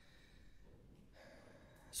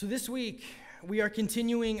So this week, we are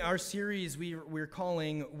continuing our series we're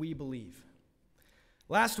calling We Believe.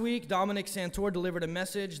 Last week, Dominic Santor delivered a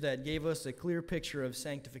message that gave us a clear picture of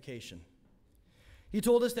sanctification. He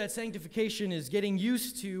told us that sanctification is getting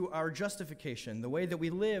used to our justification, the way that we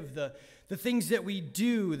live, the things that we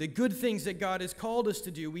do, the good things that God has called us to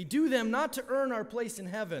do. We do them not to earn our place in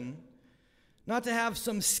heaven, not to have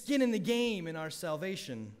some skin in the game in our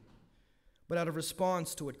salvation, but out of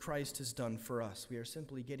response to what Christ has done for us. We are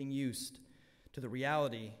simply getting used to the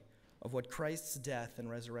reality of what Christ's death and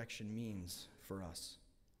resurrection means for us.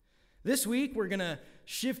 This week, we're going to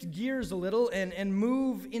shift gears a little and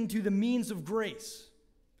move into the means of grace.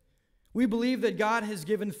 We believe that God has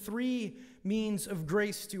given three means of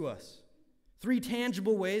grace to us, three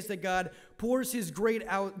tangible ways that God pours His grace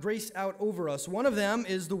out over us. One of them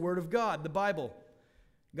is the Word of God, the Bible.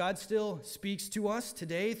 God still speaks to us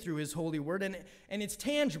today through His holy word, and it's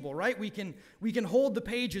tangible, right? We can hold the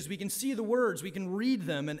pages, we can see the words, we can read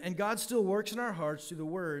them, and God still works in our hearts through the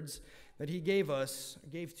words that He gave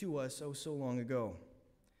to us oh so long ago.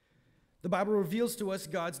 The Bible reveals to us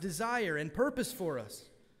God's desire and purpose for us.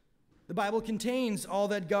 The Bible contains all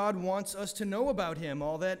that God wants us to know about Him.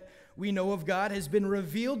 All that we know of God has been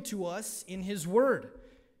revealed to us in His Word,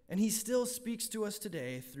 and He still speaks to us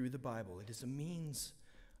today through the Bible. It is a means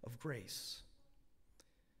of grace.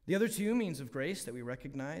 The other two means of grace that we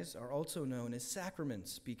recognize are also known as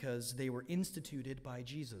sacraments because they were instituted by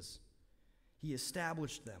Jesus. He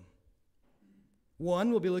established them. One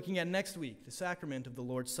we'll be looking at next week, the sacrament of the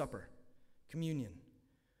Lord's Supper, communion,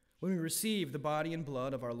 when we receive the body and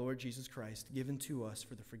blood of our Lord Jesus Christ given to us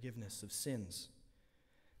for the forgiveness of sins.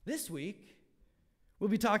 This week, we'll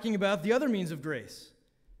be talking about the other means of grace,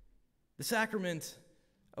 the sacrament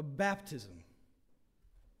of baptism.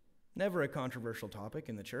 Never a controversial topic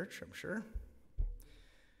in the church, I'm sure.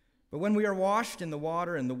 But when we are washed in the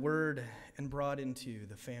water and the Word and brought into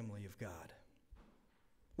the family of God.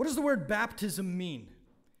 What does the word baptism mean?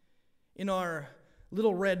 In our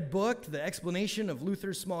little red book, the explanation of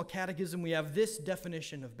Luther's Small Catechism, we have this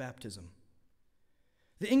definition of baptism.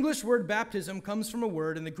 The English word baptism comes from a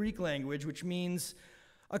word in the Greek language which means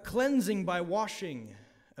a cleansing by washing,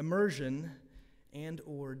 immersion, and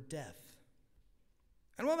or death.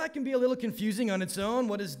 And while that can be a little confusing on its own,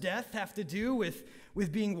 what does death have to do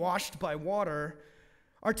with being washed by water?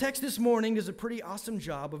 Our text this morning does a pretty awesome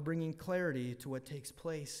job of bringing clarity to what takes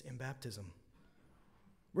place in baptism.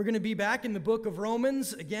 We're going to be back in the book of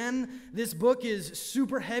Romans. Again, this book is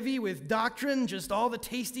super heavy with doctrine, just all the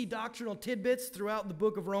tasty doctrinal tidbits throughout the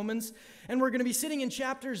book of Romans. And we're going to be sitting in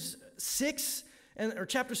chapter 6,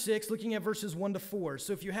 looking at verses 1 to 4.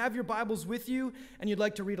 So if you have your Bibles with you and you'd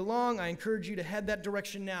like to read along, I encourage you to head that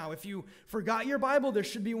direction now. If you forgot your Bible, there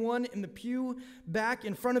should be one in the pew back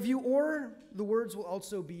in front of you, or the words will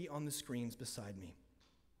also be on the screens beside me.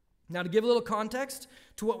 Now, to give a little context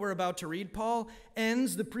to what we're about to read, Paul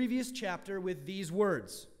ends the previous chapter with these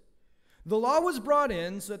words. The law was brought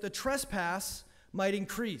in so that the trespass might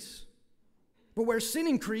increase. But where sin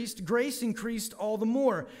increased, grace increased all the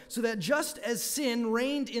more, so that just as sin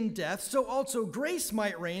reigned in death, so also grace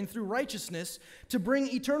might reign through righteousness to bring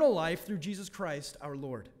eternal life through Jesus Christ our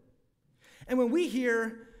Lord. And when we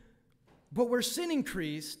hear, but where sin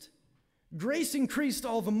increased, grace increased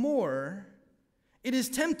all the more, it is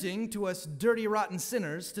tempting to us dirty, rotten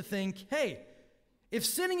sinners to think, hey, if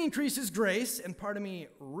sinning increases grace, and part of me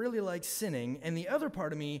really likes sinning, and the other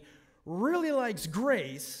part of me really likes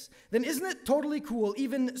grace, then isn't it totally cool,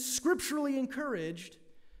 even scripturally encouraged,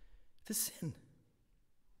 to sin?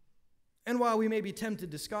 And while we may be tempted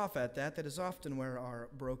to scoff at that, that is often where our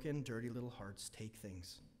broken, dirty little hearts take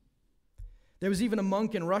things. There was even a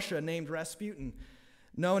monk in Russia named Rasputin.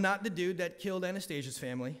 No, not the dude that killed Anastasia's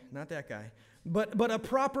family, not that guy. But a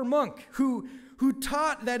proper monk who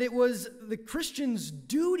taught that it was the Christian's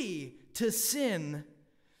duty to sin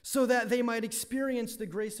so that they might experience the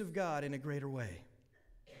grace of God in a greater way.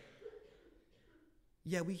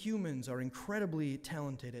 Yeah, we humans are incredibly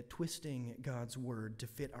talented at twisting God's word to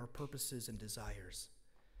fit our purposes and desires.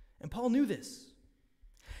 And Paul knew this.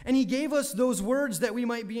 And he gave us those words that we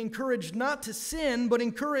might be encouraged not to sin, but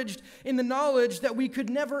encouraged in the knowledge that we could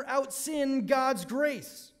never out-sin God's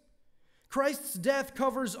grace. Christ's death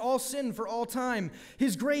covers all sin for all time.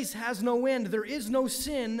 His grace has no end. There is no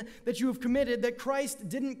sin that you have committed that Christ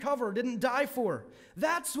didn't cover, didn't die for.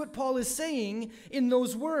 That's what Paul is saying in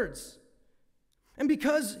those words. And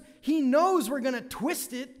because he knows we're going to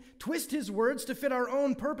twist his words to fit our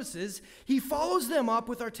own purposes, he follows them up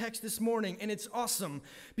with our text this morning. And it's awesome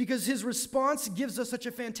because his response gives us such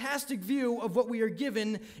a fantastic view of what we are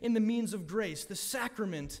given in the means of grace, the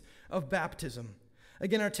sacrament of baptism.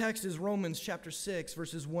 Again, our text is Romans chapter 6,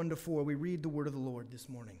 verses 1 to 4. We read the word of the Lord this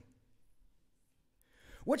morning.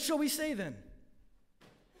 What shall we say then?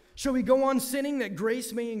 Shall we go on sinning that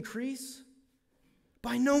grace may increase?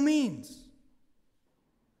 By no means.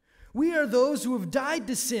 We are those who have died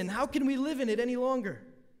to sin. How can we live in it any longer?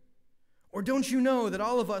 Or don't you know that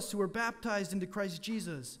all of us who were baptized into Christ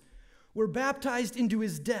Jesus were baptized into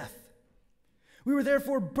his death? We were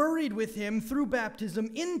therefore buried with him through baptism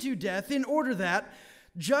into death, in order that,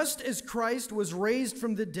 just as Christ was raised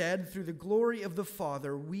from the dead through the glory of the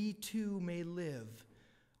Father, we too may live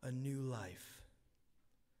a new life.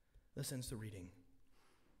 This ends the reading.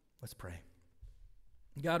 Let's pray.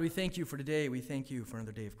 God, we thank you for today. We thank you for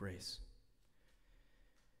another day of grace.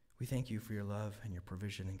 We thank you for your love and your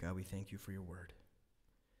provision, and God, we thank you for your word.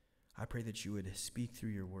 I pray that you would speak through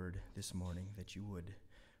your word this morning, that you would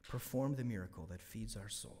perform the miracle that feeds our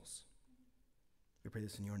souls. We pray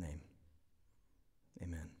this in your name.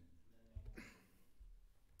 Amen.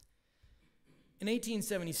 In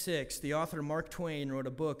 1876, the author Mark Twain wrote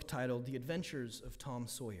a book titled The Adventures of Tom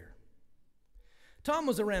Sawyer. Tom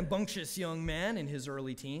was a rambunctious young man in his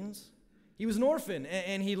early teens. He was an orphan,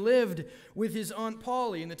 and he lived with his Aunt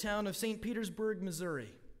Polly in the town of St. Petersburg, Missouri.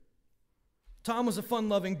 Tom was a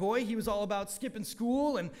fun-loving boy. He was all about skipping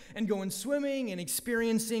school and going swimming and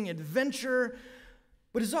experiencing adventure,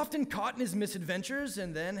 but is often caught in his misadventures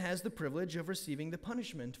and then has the privilege of receiving the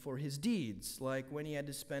punishment for his deeds, like when he had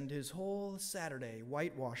to spend his whole Saturday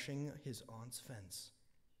whitewashing his aunt's fence.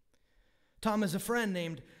 Tom has a friend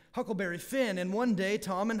named Huckleberry Finn, and one day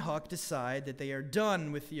Tom and Huck decide that they are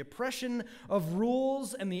done with the oppression of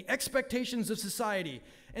rules and the expectations of society,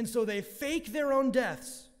 and so they fake their own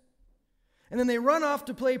deaths. And then they run off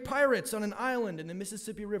to play pirates on an island in the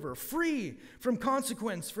Mississippi River, free from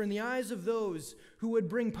consequence, for in the eyes of those who would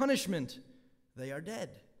bring punishment, they are dead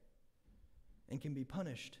and can be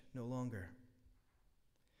punished no longer.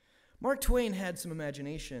 Mark Twain had some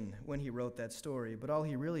imagination when he wrote that story, but all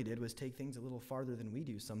he really did was take things a little farther than we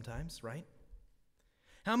do sometimes, right?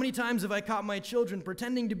 How many times have I caught my children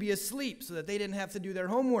pretending to be asleep so that they didn't have to do their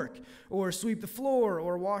homework or sweep the floor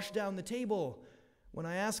or wash down the table when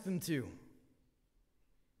I asked them to?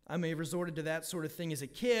 I may have resorted to that sort of thing as a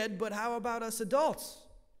kid, but how about us adults?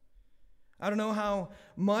 I don't know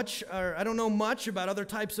much about other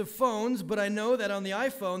types of phones, but I know that on the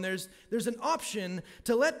iPhone there's an option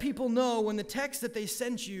to let people know when the text that they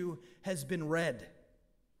sent you has been read.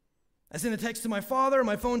 I send a text to my father,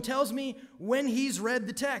 my phone tells me when he's read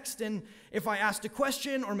the text, and if I asked a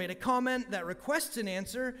question or made a comment that requests an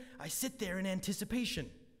answer, I sit there in anticipation,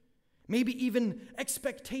 maybe even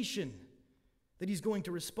expectation that he's going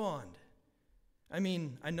to respond. I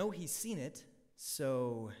mean, I know he's seen it,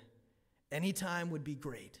 so any time would be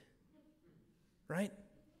great, right?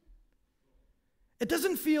 It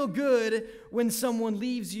doesn't feel good when someone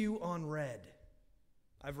leaves you on read.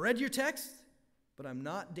 I've read your text, but I'm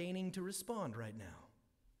not deigning to respond right now.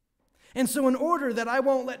 And so in order that I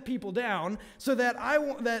won't let people down, so that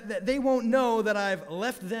that they won't know that I've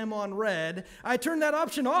left them on read, I turn that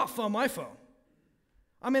option off on my phone.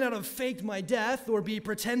 I may not have faked my death or be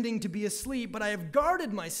pretending to be asleep, but I have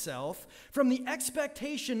guarded myself from the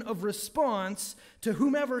expectation of response to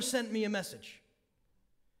whomever sent me a message.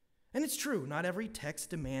 And it's true, not every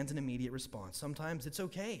text demands an immediate response. Sometimes it's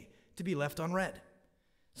okay to be left unread.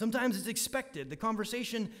 Sometimes it's expected. The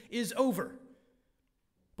conversation is over.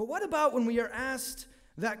 But what about when we are asked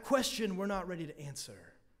that question we're not ready to answer?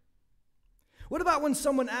 What about when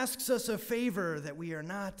someone asks us a favor that we are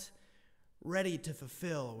not ready to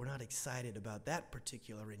fulfill? We're not excited about that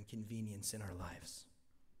particular inconvenience in our lives.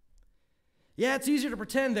 Yeah, it's easier to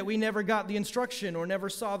pretend that we never got the instruction or never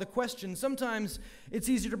saw the question. Sometimes it's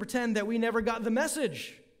easier to pretend that we never got the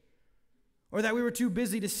message or that we were too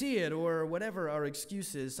busy to see it or whatever our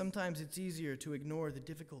excuse is. Sometimes it's easier to ignore the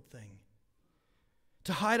difficult thing,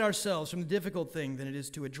 to hide ourselves from the difficult thing than it is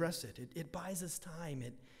to address it. It buys us time.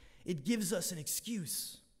 It gives us an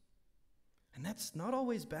excuse. And that's not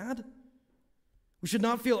always bad. We should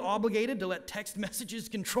not feel obligated to let text messages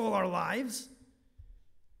control our lives.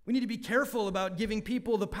 We need to be careful about giving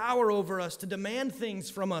people the power over us to demand things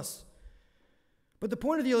from us. But the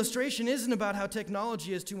point of the illustration isn't about how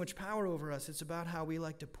technology has too much power over us. It's about how we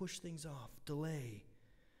like to push things off, delay,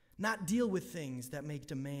 not deal with things that make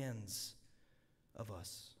demands of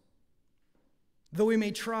us. Though we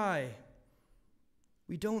may try,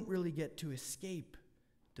 we don't really get to escape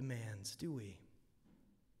demands, do we?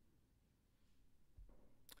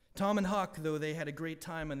 Tom and Huck, though they had a great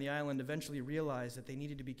time on the island, eventually realized that they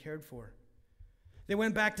needed to be cared for. They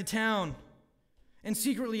went back to town and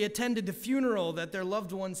secretly attended the funeral that their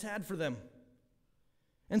loved ones had for them.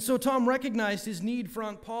 And so Tom recognized his need for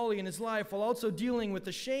Aunt Polly in his life while also dealing with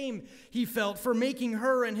the shame he felt for making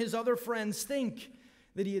her and his other friends think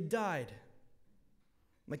that he had died.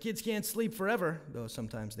 My kids can't sleep forever, though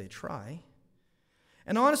sometimes they try.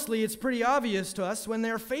 And honestly, it's pretty obvious to us when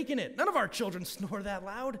they're faking it. None of our children snore that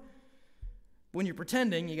loud. When you're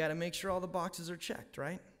pretending, you got to make sure all the boxes are checked,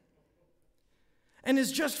 right? And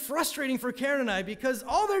it's just frustrating for Karen and I because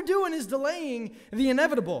all they're doing is delaying the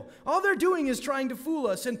inevitable. All they're doing is trying to fool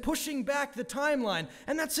us and pushing back the timeline.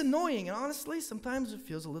 And that's annoying. And honestly, sometimes it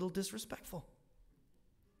feels a little disrespectful.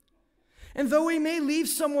 And though we may leave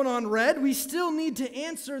someone on red, we still need to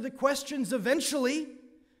answer the questions eventually.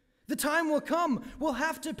 The time will come. We'll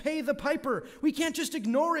have to pay the piper. We can't just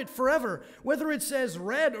ignore it forever. Whether it says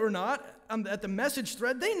red or not at the message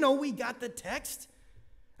thread, they know we got the text.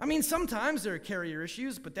 I mean, sometimes there are carrier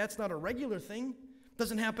issues, but that's not a regular thing. It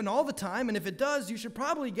doesn't happen all the time, and if it does, you should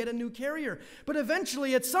probably get a new carrier. But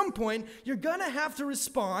eventually, at some point, you're going to have to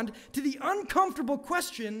respond to the uncomfortable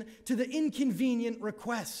question, to the inconvenient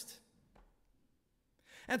request.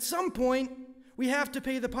 At some point, we have to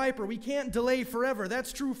pay the piper. We can't delay forever.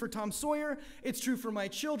 That's true for Tom Sawyer. It's true for my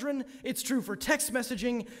children. It's true for text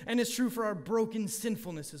messaging. And it's true for our broken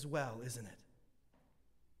sinfulness as well, isn't it?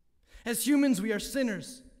 As humans, we are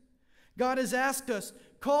sinners. God has asked us,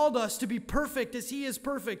 called us to be perfect as He is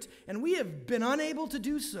perfect, and we have been unable to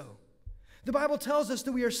do so. The Bible tells us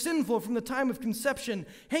that we are sinful from the time of conception,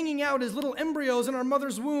 hanging out as little embryos in our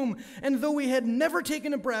mother's womb, and though we had never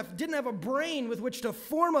taken a breath, didn't have a brain with which to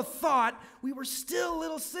form a thought, we were still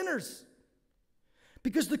little sinners.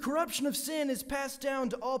 Because the corruption of sin is passed down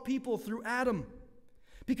to all people through Adam.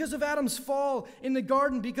 Because of Adam's fall in the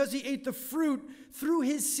garden, because he ate the fruit, through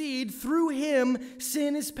his seed, through him,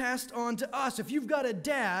 sin is passed on to us. If you've got a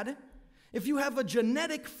dad, if you have a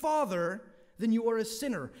genetic father, then you are a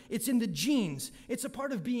sinner. It's in the genes. It's a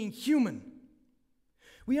part of being human.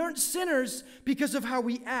 We aren't sinners because of how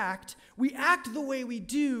we act. We act the way we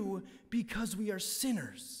do because we are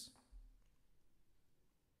sinners.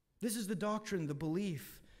 This is the doctrine, the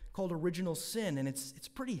belief called original sin, and it's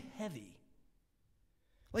pretty heavy.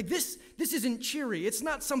 Like this isn't cheery. It's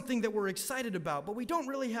not something that we're excited about, but we don't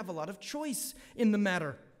really have a lot of choice in the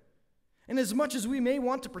matter. And as much as we may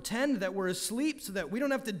want to pretend that we're asleep so that we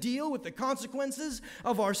don't have to deal with the consequences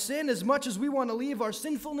of our sin, as much as we want to leave our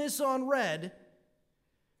sinfulness on red,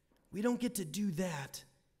 we don't get to do that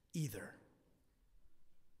either.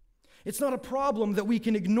 It's not a problem that we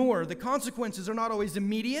can ignore. The consequences are not always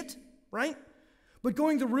immediate, right? But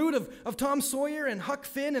going the route of Tom Sawyer and Huck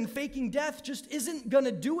Finn and faking death just isn't going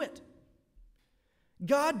to do it.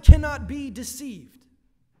 God cannot be deceived.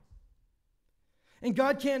 And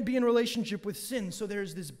God can't be in relationship with sin, so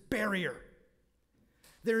there's this barrier.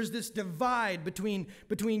 There's this divide between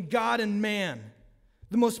God and man.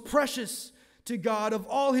 The most precious to God of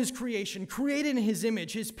all His creation, created in His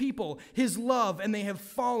image, His people, His love, and they have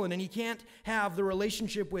fallen, and He can't have the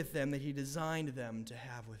relationship with them that He designed them to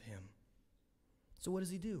have with Him. So what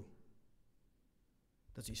does He do?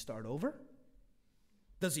 Does He start over?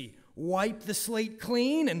 Does He wipe the slate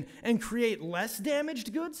clean and create less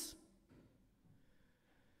damaged goods?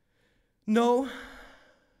 No,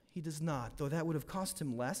 He does not, though that would have cost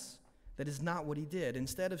Him less. That is not what He did.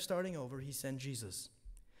 Instead of starting over, He sent Jesus.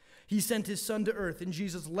 He sent His Son to earth, and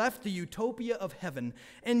Jesus left the utopia of heaven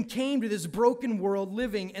and came to this broken world,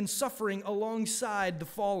 living and suffering alongside the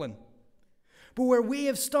fallen. But where we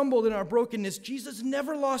have stumbled in our brokenness, Jesus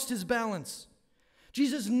never lost His balance.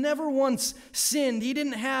 Jesus never once sinned. He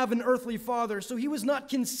didn't have an earthly father, so He was not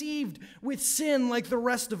conceived with sin like the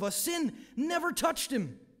rest of us. Sin never touched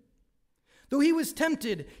Him. Though He was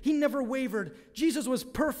tempted, He never wavered. Jesus was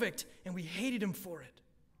perfect, and we hated Him for it.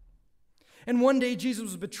 And one day Jesus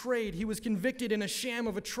was betrayed. He was convicted in a sham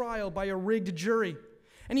of a trial by a rigged jury.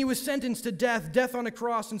 And He was sentenced to death on a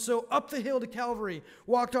cross. And so up the hill to Calvary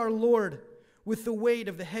walked our Lord with the weight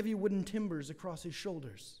of the heavy wooden timbers across His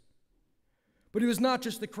shoulders. But it was not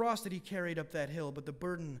just the cross that He carried up that hill, but the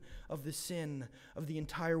burden of the sin of the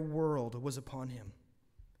entire world was upon Him.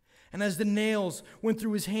 And as the nails went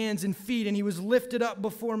through His hands and feet, and He was lifted up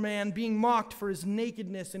before man, being mocked for His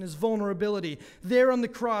nakedness and His vulnerability, there on the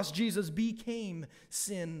cross, Jesus became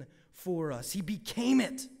sin for us. He became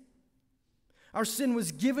it. Our sin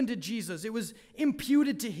was given to Jesus. It was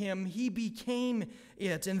imputed to Him. He became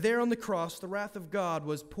it. And there on the cross, the wrath of God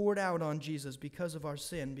was poured out on Jesus because of our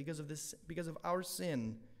sin, because of our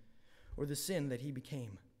sin, or the sin that He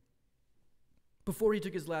became. Before He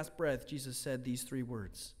took His last breath, Jesus said these three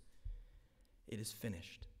words: "It is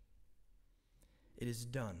finished. It is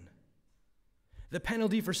done." The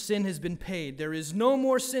penalty for sin has been paid. There is no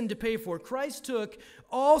more sin to pay for. Christ took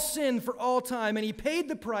all sin for all time, and he paid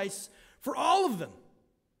the price for all of them.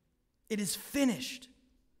 It is finished.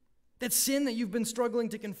 That sin that you've been struggling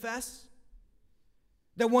to confess,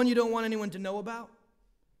 that one you don't want anyone to know about,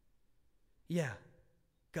 yeah,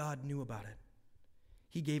 God knew about it.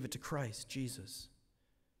 He gave it to Christ, Jesus,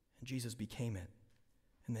 and Jesus became it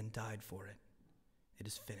and then died for it. It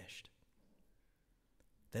is finished.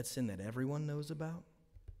 That sin that everyone knows about,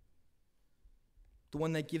 the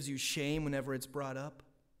one that gives you shame whenever it's brought up,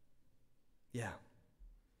 yeah,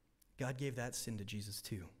 God gave that sin to Jesus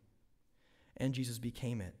too. And Jesus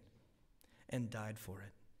became it and died for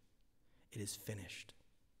it. It is finished.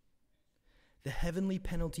 The heavenly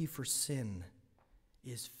penalty for sin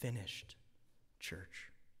is finished,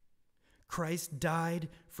 church. Christ died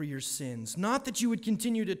for your sins, not that you would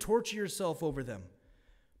continue to torture yourself over them,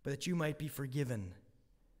 but that you might be forgiven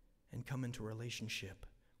and come into a relationship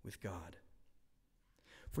with God.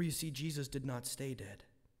 For you see, Jesus did not stay dead.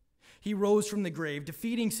 He rose from the grave,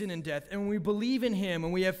 defeating sin and death. And when we believe in him,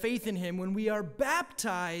 and we have faith in him, when we are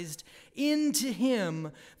baptized into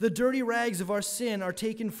him, the dirty rags of our sin are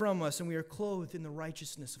taken from us, and we are clothed in the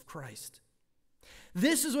righteousness of Christ.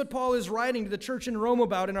 This is what Paul is writing to the church in Rome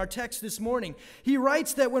about in our text this morning. He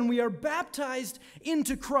writes that when we are baptized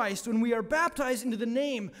into Christ, when we are baptized into the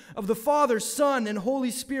name of the Father, Son, and Holy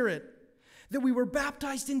Spirit, that we were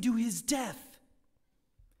baptized into his death.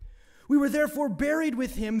 We were therefore buried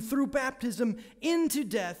with him through baptism into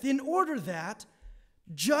death, in order that,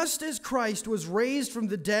 just as Christ was raised from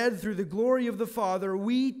the dead through the glory of the Father,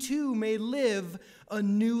 we too may live a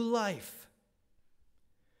new life.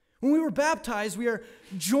 When we were baptized, we are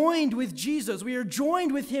joined with Jesus. We are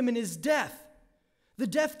joined with him in his death. The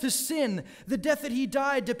death to sin, the death that he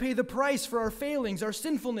died to pay the price for our failings, our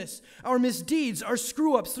sinfulness, our misdeeds, our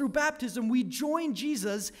screw-ups. Through baptism, we join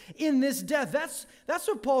Jesus in this death. That's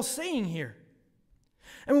what Paul's saying here.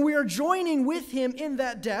 And when we are joining with him in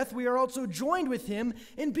that death, we are also joined with him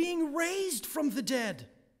in being raised from the dead.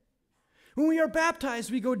 When we are baptized,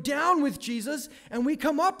 we go down with Jesus and we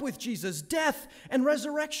come up with Jesus, death and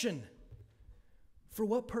resurrection. For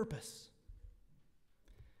what purpose?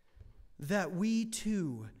 That we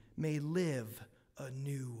too may live a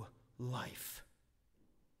new life.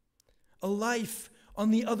 A life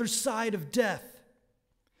on the other side of death.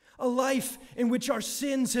 A life in which our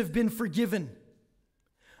sins have been forgiven.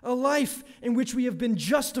 A life in which we have been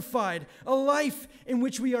justified. A life in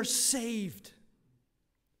which we are saved.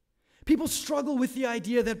 People struggle with the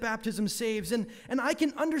idea that baptism saves, and I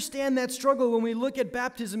can understand that struggle when we look at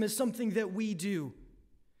baptism as something that we do.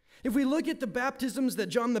 If we look at the baptisms that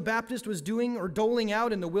John the Baptist was doing or doling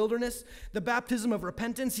out in the wilderness, the baptism of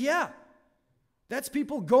repentance, yeah, that's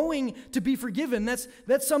people going to be forgiven.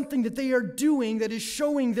 That's something that they are doing that is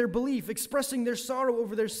showing their belief, expressing their sorrow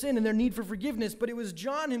over their sin and their need for forgiveness. But it was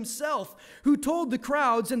John himself who told the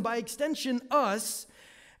crowds, and by extension us,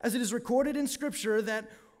 as it is recorded in Scripture, that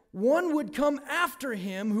one would come after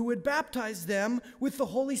him who would baptize them with the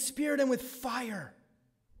Holy Spirit and with fire.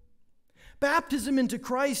 Baptism into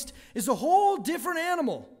Christ is a whole different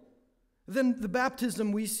animal than the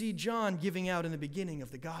baptism we see John giving out in the beginning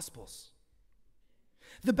of the Gospels.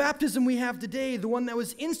 The baptism we have today, the one that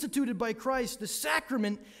was instituted by Christ, the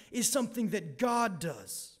sacrament, is something that God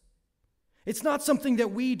does. It's not something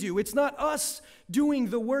that we do. It's not us doing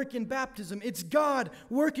the work in baptism. It's God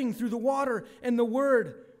working through the water and the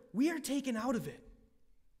Word. We are taken out of it.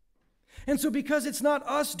 And so because it's not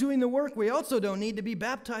us doing the work, we also don't need to be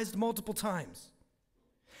baptized multiple times.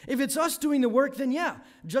 If it's us doing the work, then yeah,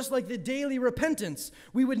 just like the daily repentance,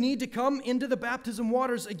 we would need to come into the baptism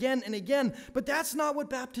waters again and again. But that's not what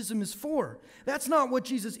baptism is for. That's not what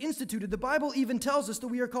Jesus instituted. The Bible even tells us that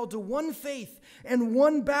we are called to one faith and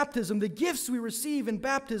one baptism. The gifts we receive in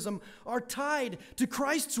baptism are tied to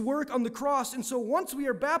Christ's work on the cross. And so once we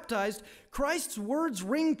are baptized, Christ's words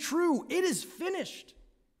ring true. It is finished.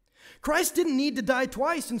 Christ didn't need to die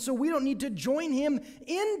twice, and so we don't need to join him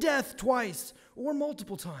in death twice, or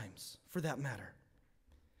multiple times, for that matter.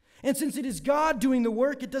 And since it is God doing the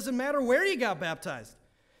work, it doesn't matter where you got baptized.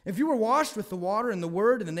 If you were washed with the water and the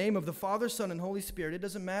Word in the name of the Father, Son, and Holy Spirit, it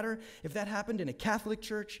doesn't matter if that happened in a Catholic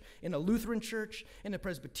church, in a Lutheran church, in a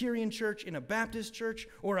Presbyterian church, in a Baptist church,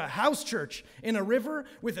 or a house church, in a river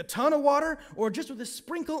with a ton of water, or just with a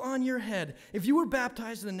sprinkle on your head. If you were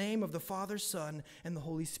baptized in the name of the Father, Son, and the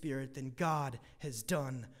Holy Spirit, then God has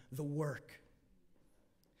done the work.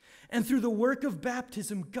 And through the work of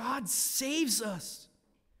baptism, God saves us.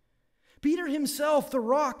 Peter himself, the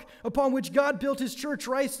rock upon which God built his church,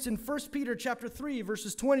 writes in 1 Peter chapter 3,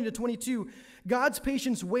 verses 20 to 22, God's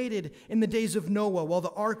patience waited in the days of Noah while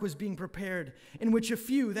the ark was being prepared, in which a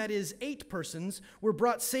few, that is 8 persons, were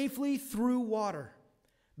brought safely through water.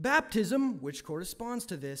 Baptism, which corresponds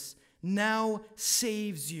to this, now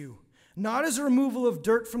saves you, not as a removal of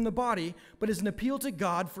dirt from the body, but as an appeal to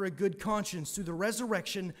God for a good conscience through the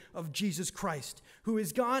resurrection of Jesus Christ, who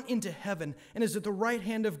is gone into heaven and is at the right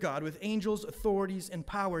hand of God with angels, authorities, and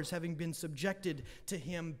powers having been subjected to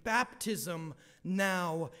him. Baptism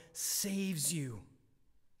now saves you.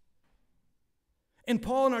 And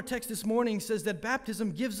Paul in our text this morning says that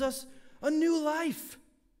baptism gives us a new life.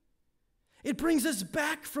 It brings us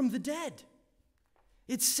back from the dead.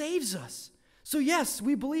 It saves us. So yes,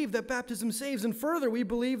 we believe that baptism saves, and further, we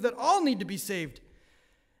believe that all need to be saved,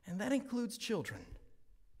 and that includes children.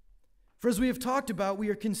 For as we have talked about, we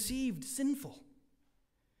are conceived sinful.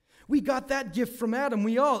 We got that gift from Adam.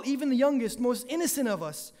 We all, even the youngest, most innocent of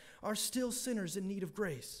us, are still sinners in need of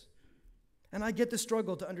grace. And I get the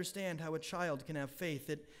struggle to understand how a child can have faith.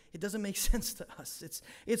 It doesn't make sense to us.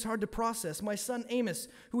 It's hard to process. My son Amos,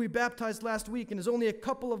 who we baptized last week and is only a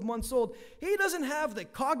couple of months old, he doesn't have the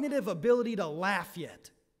cognitive ability to laugh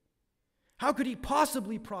yet. How could he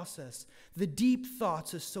possibly process the deep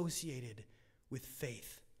thoughts associated with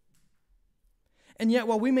faith? And yet,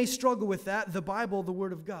 while we may struggle with that, the Bible, the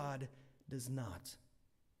Word of God, does not.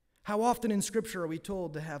 How often in Scripture are we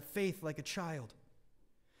told to have faith like a child?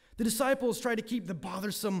 The disciples try to keep the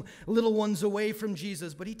bothersome little ones away from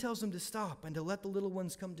Jesus, but he tells them to stop and to let the little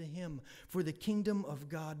ones come to him, for the kingdom of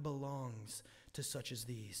God belongs to such as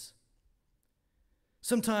these.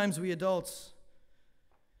 Sometimes we adults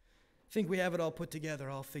think we have it all put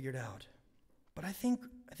together, all figured out. But I think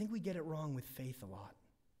we get it wrong with faith a lot.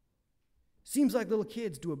 Seems like little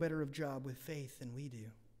kids do a better job with faith than we do.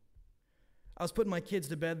 I was putting my kids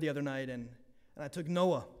to bed the other night, and I took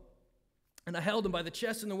Noah. And I held him by the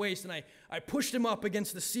chest and the waist, and I pushed him up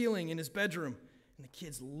against the ceiling in his bedroom. And the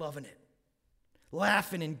kid's loving it,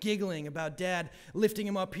 laughing and giggling about Dad lifting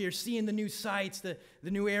him up here, seeing the new sights, the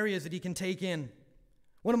new areas that he can take in.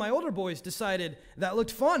 One of my older boys decided that looked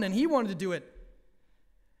fun, and he wanted to do it.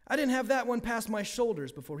 I didn't have that one past my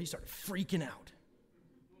shoulders before he started freaking out.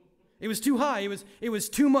 It was too high. It was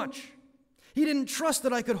too much. He didn't trust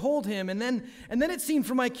that I could hold him, and then it seemed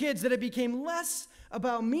for my kids that it became less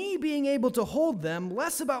about me being able to hold them,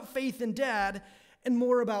 less about faith in Dad, and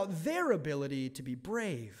more about their ability to be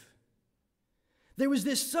brave. There was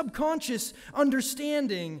this subconscious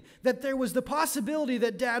understanding that there was the possibility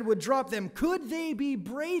that Dad would drop them. Could they be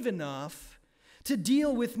brave enough to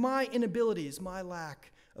deal with my inabilities, my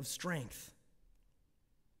lack of strength?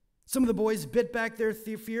 Some of the boys bit back their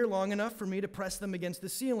fear long enough for me to press them against the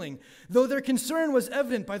ceiling, though their concern was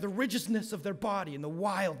evident by the rigidness of their body and the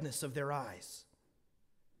wildness of their eyes.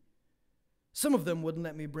 Some of them wouldn't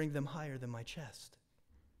let me bring them higher than my chest.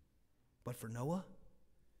 But for Noah,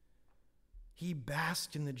 he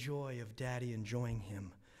basked in the joy of Daddy enjoying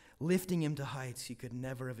him, lifting him to heights he could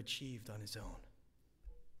never have achieved on his own.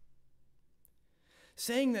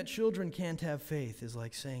 Saying that children can't have faith is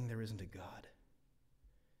like saying there isn't a God.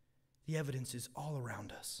 The evidence is all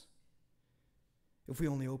around us, if we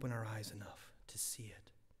only open our eyes enough to see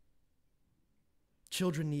it.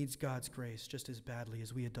 Children need God's grace just as badly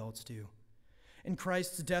as we adults do. And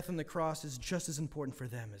Christ's death on the cross is just as important for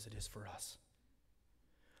them as it is for us.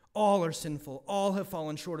 All are sinful. All have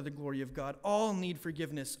fallen short of the glory of God. All need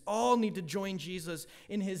forgiveness. All need to join Jesus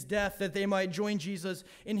in his death that they might join Jesus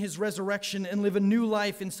in his resurrection and live a new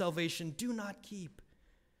life in salvation. Do not keep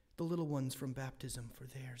the little ones from baptism, for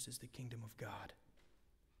theirs is the kingdom of God.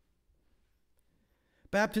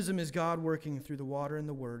 Baptism is God working through the water and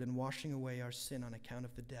the word and washing away our sin on account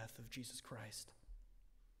of the death of Jesus Christ.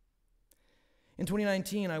 In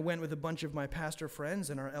 2019, I went with a bunch of my pastor friends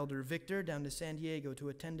and our elder Victor down to San Diego to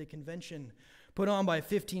attend a convention put on by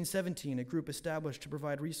 1517, a group established to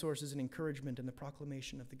provide resources and encouragement in the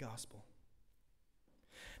proclamation of the gospel.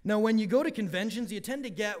 Now, when you go to conventions, you tend to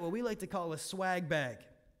get what we like to call a swag bag.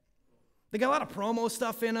 They got a lot of promo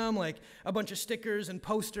stuff in them, like a bunch of stickers and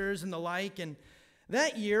posters and the like. And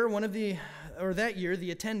that year, the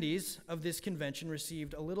attendees of this convention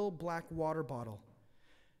received a little black water bottle.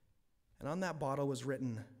 And on that bottle was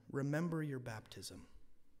written, "Remember your baptism."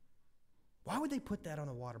 Why would they put that on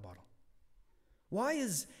a water bottle? Why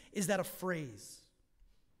is that a phrase?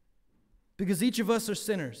 Because each of us are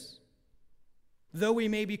sinners. Though we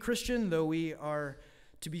may be Christian, though we are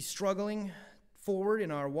to be struggling forward in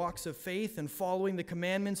our walks of faith and following the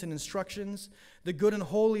commandments and instructions, the good and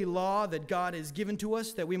holy law that God has given to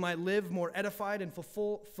us that we might live more edified and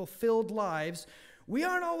fulfilled lives, we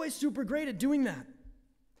aren't always super great at doing that.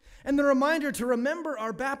 And the reminder to remember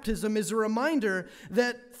our baptism is a reminder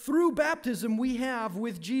that through baptism we have,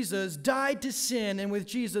 with Jesus, died to sin and with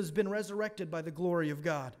Jesus been resurrected by the glory of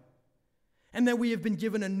God. And that we have been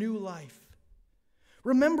given a new life.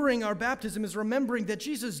 Remembering our baptism is remembering that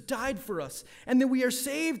Jesus died for us and that we are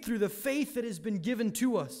saved through the faith that has been given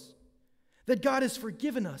to us. That God has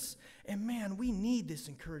forgiven us. And man, we need this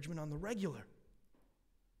encouragement on the regular.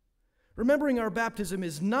 Remembering our baptism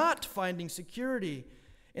is not finding security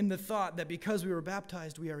in the thought that because we were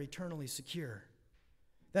baptized, we are eternally secure.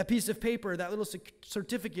 That piece of paper, that little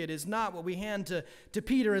certificate is not what we hand to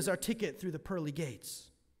Peter as our ticket through the pearly gates.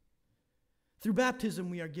 Through baptism,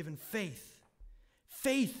 we are given faith.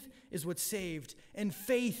 Faith is what saved, and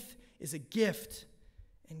faith is a gift,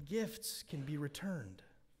 and gifts can be returned.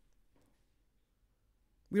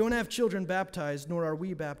 We don't have children baptized, nor are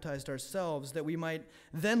we baptized ourselves, that we might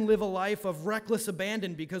then live a life of reckless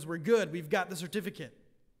abandon because we're good, we've got the certificate.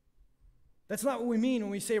 That's not what we mean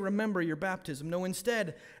when we say remember your baptism. No,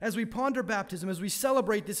 instead, as we ponder baptism, as we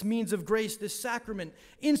celebrate this means of grace, this sacrament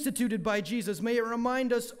instituted by Jesus, may it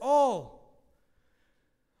remind us all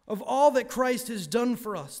of all that Christ has done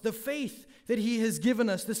for us, the faith that he has given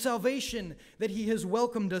us, the salvation that he has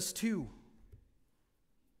welcomed us to.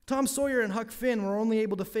 Tom Sawyer and Huck Finn were only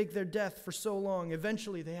able to fake their death for so long.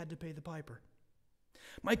 Eventually, they had to pay the piper.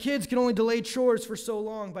 My kids can only delay chores for so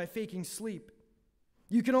long by faking sleep.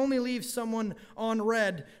 You can only leave someone on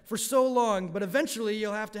red for so long, but eventually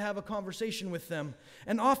you'll have to have a conversation with them.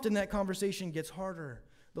 And often that conversation gets harder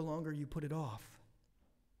the longer you put it off.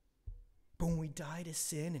 But when we die to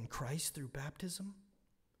sin in Christ through baptism,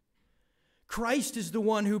 Christ is the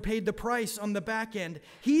one who paid the price on the back end.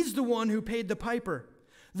 He's the one who paid the piper.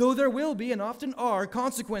 Though there will be, and often are,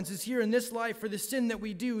 consequences here in this life for the sin that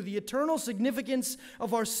we do, the eternal significance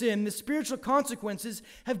of our sin, the spiritual consequences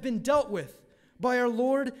have been dealt with by our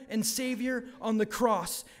Lord and Savior on the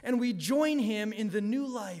cross, and we join him in the new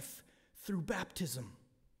life through baptism.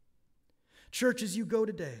 Church, as you go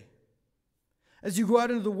today, as you go out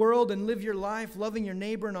into the world and live your life loving your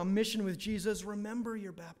neighbor and on mission with Jesus, remember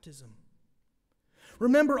your baptism.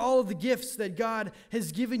 Remember all of the gifts that God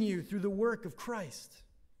has given you through the work of Christ.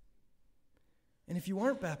 And if you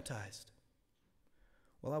aren't baptized,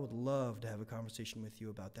 well, I would love to have a conversation with you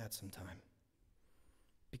about that sometime.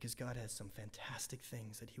 Because God has some fantastic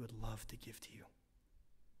things that he would love to give to you.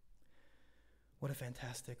 What a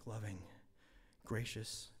fantastic, loving,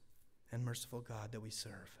 gracious, and merciful God that we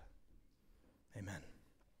serve. Amen.